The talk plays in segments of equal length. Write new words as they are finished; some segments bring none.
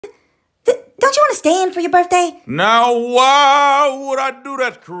don't you want to stand for your birthday? Now, why would I do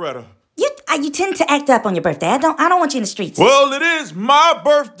that, Coretta? You tend to act up on your birthday. I don't want you in the streets. Well, it is my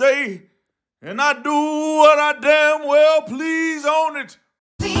birthday, and I do what I damn well please on it.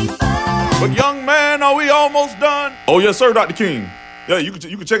 But young man, are we almost done? Oh, yes, sir, Dr. King. Yeah, you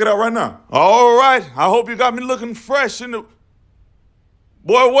can check it out right now. All right, I hope you got me looking fresh in the...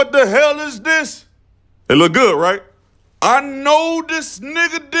 Boy, what the hell is this? It look good, right? I know this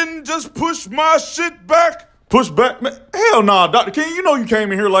nigga didn't just push my shit back. Push back? Man, hell nah, Dr. King, you know you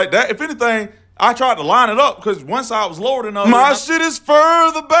came in here like that. If anything, I tried to line it up because once I was lower than others. My shit is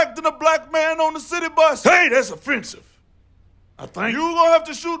further back than a black man on the city bus. Hey, that's offensive. I think you gonna have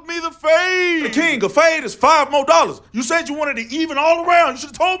to shoot me the fade. The King, a fade is $5 more. You said you wanted it even all around. You should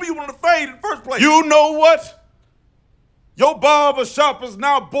have told me you wanted a fade in the first place. You know what? Your barber shop is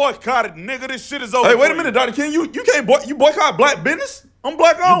now boycotted, nigga. This shit is over. Hey, wait a minute, Dr. King. You can't boycott black business? I'm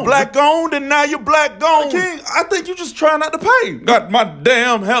black owned. You black owned and now you're black gone. King, I think you just trying not to pay. Got my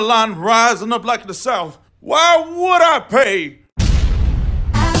damn hairline rising up like the South. Why would I pay?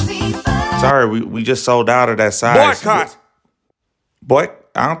 Sorry, we just sold out of that size. Boycott. Boy,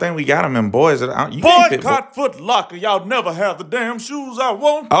 I don't think we got them in boys. You Boycott Foot Locker. Y'all never have the damn shoes I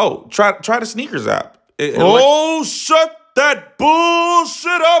want. Oh, try the sneakers app. Shut that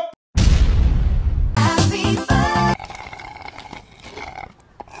bullshit up.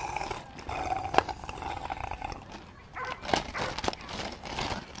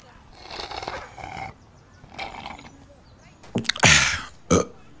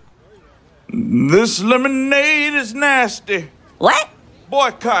 This lemonade is nasty. What?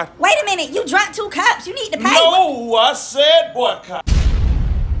 Boycott. Wait a minute, you drank 2 cups. You need to pay. No, I said boycott.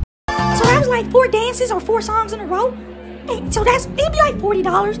 So that was like 4 dances or 4 songs in a row? Hey, so it'd be like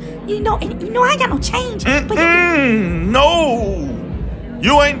 $40. You know, I ain't got no change. No.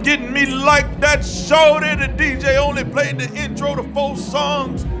 You ain't getting me like that, shorty. The DJ only played the intro to 4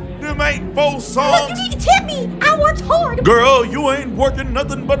 songs. Them ain't 4 songs. Look, you need to tip me. I worked hard. Girl, you ain't working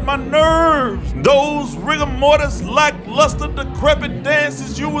nothing but my nerves. Those rigor mortis, lackluster, decrepit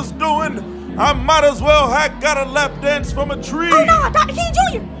dances you was doing, I might as well have got a lap dance from a tree. Oh no, Dr. King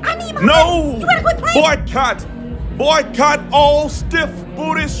Jr., I need my money. You better quit playing. Boycott. Boycott all stiff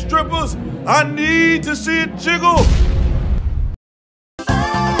booty strippers. I need to see it jiggle.